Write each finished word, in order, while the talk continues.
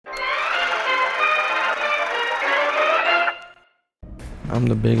I'm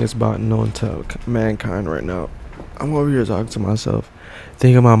the biggest bot known to mankind right now. I'm over here talking to myself,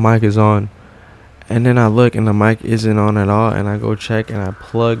 thinking my mic is on, and then I look and the mic isn't on at all, and I go check and I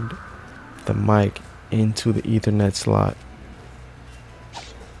plugged the mic into the Ethernet slot.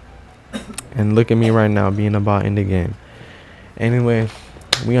 And look at me right now being a bot in the game. Anyway,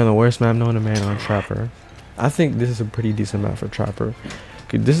 we on the worst map known to man on Trapper. I think this is a pretty decent map for Trapper.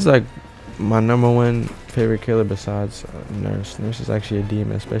 This is like my #1 favorite killer besides Nurse. Nurse is actually a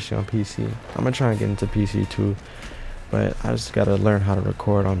demon, especially on PC. I'm gonna try and get into PC too, but I just gotta learn how to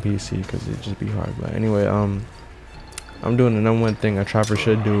record on PC because it'd just be hard. But anyway, I'm doing the #1 thing a Trapper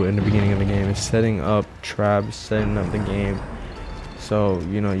should do in the beginning of the game is setting up traps, setting up the game. So,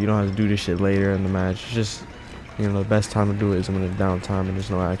 you know, you don't have to do this shit later in the match. It's just, you know, the best time to do it is when there's downtime and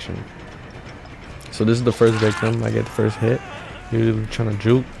there's no action. So this is the first victim. I get the first hit. Usually trying to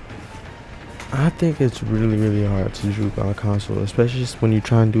juke. I think it's really hard to juke on a console, especially just when you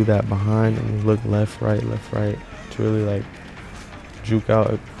try and do that behind and you look left, right, to really like juke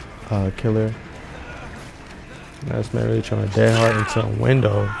out a killer. That's man really trying to dead hard into a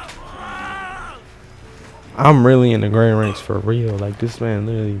window. I'm really in the gray ranks for real. Like this man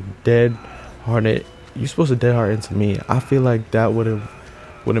literally dead hearted. You're supposed to dead hard into me. I feel like that would have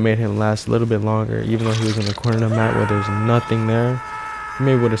made him last a little bit longer, even though he was in the corner of the map where there's nothing there. He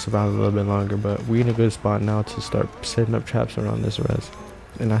maybe would have survived a little bit longer, but we're in a good spot now to start setting up traps around this res.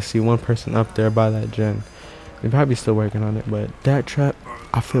 And I see one person up there by that gen. They're probably still working on it, but that trap,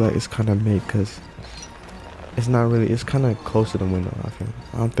 I feel like it's kind of made because it's not really, it's kind of close to the window,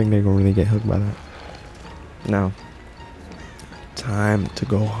 I don't think they're going to really get hooked by that. Now, time to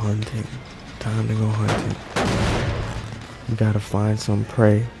go hunting. You gotta find some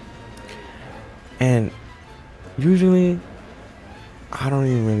prey. And usually, I don't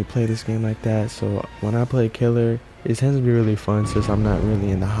even really play this game like that. So when I play killer, it tends to be really fun since I'm not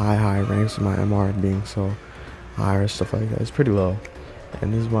really in the high ranks of my MR being so high or stuff like that. It's pretty low.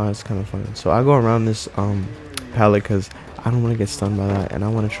 And this is why it's kind of fun. So I go around this pallet because I don't want to get stunned by that, and I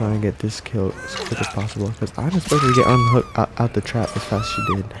want to try and get this kill as quick as possible because I didn't expect to get unhooked out the trap as fast as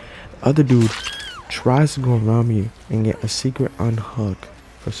she did. The other dude tries to go around me and get a secret unhook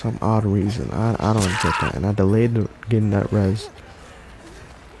for some odd reason. I don't get that, and I delayed getting that res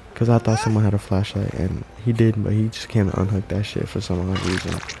because I thought someone had a flashlight, and he did, but he just can't unhook that shit for some odd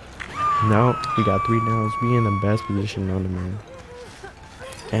reason. Now we got 3 downs. We in the best position on the man,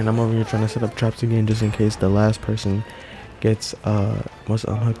 and I'm over here trying to set up traps again just in case the last person gets wants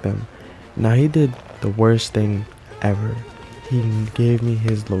to unhook them. Now he did the worst thing ever. He gave me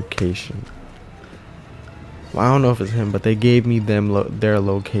his location. Well, I don't know if it's him, but they gave me their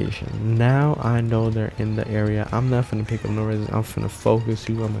location. Now I know they're in the area. I'm not finna pick up no reason. I'm finna focus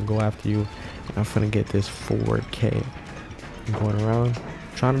you. I'm gonna go after you, and I'm finna get this 4K. I'm going around,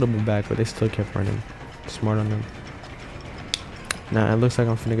 trying to double back, but they still kept running. Smart on them. Now it looks like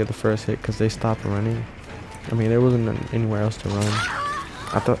I'm finna get the first hit because they stopped running. I mean, there wasn't anywhere else to run.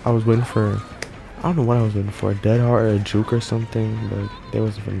 I thought I was waiting for, I don't know what I was waiting for, a dead heart or a juke or something, but there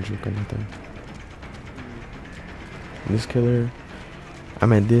wasn't for a juke or anything. This killer, I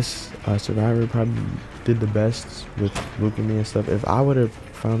mean, this survivor probably did the best with looking me and stuff. If I would have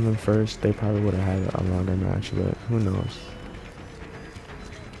found them first, they probably would have had a longer match, but who knows.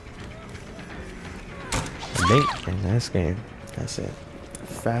 And that's game. That's it.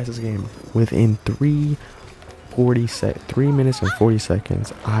 Fastest game. Within 3 minutes and 40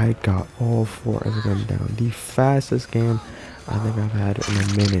 seconds, I got all 4 of them down. The fastest game I think I've had in a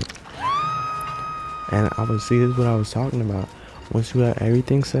minute. And I would see, this is what I was talking about. Once you have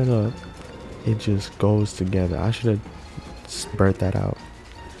everything set up, it just goes together. I should have spurred that out.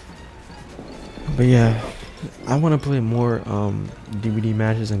 But yeah, I want to play more DBD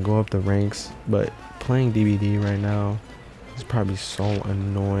matches and go up the ranks. But playing DBD right now is probably so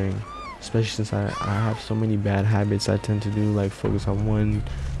annoying. Especially since I have so many bad habits I tend to do, like focus on one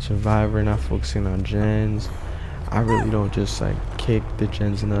survivor, not focusing on gens. I really don't just like kick the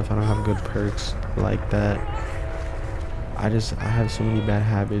gens enough. I don't have good perks like that. I have so many bad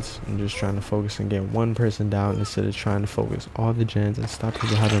habits. I'm just trying to focus and get one person down instead of trying to focus all the gens and stop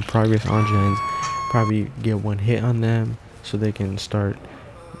people having progress on gens. Probably get one hit on them so they can start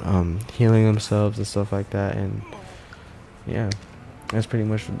healing themselves and stuff like that. And yeah, that's pretty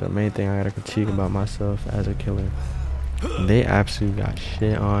much the main thing I gotta critique about myself as a killer. They absolutely got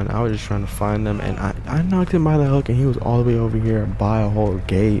shit on. I was just trying to find them, and I knocked him by the hook, and he was all the way over here by a whole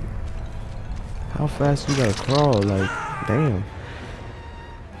gate. How fast you gotta crawl? Like, damn.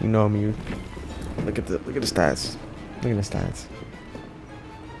 You know me. Look at the stats. Look at the stats.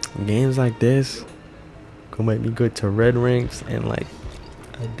 Games like this gonna make me good to red ranks and like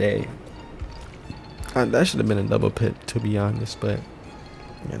a day. That should have been a double pit, to be honest, but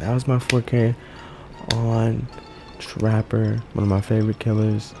yeah, that was my 4K on Trapper, one of my favorite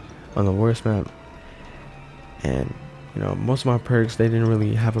killers on the worst map. And you know, most of my perks, they didn't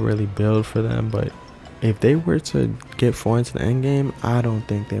really have a really build for them, but if they were to get far into the end game, I don't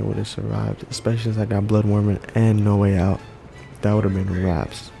think they would have survived, especially since I got Blood Warmer and No Way Out. That would have been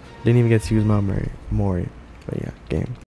raps. Didn't even get to use my Mori. But yeah, game.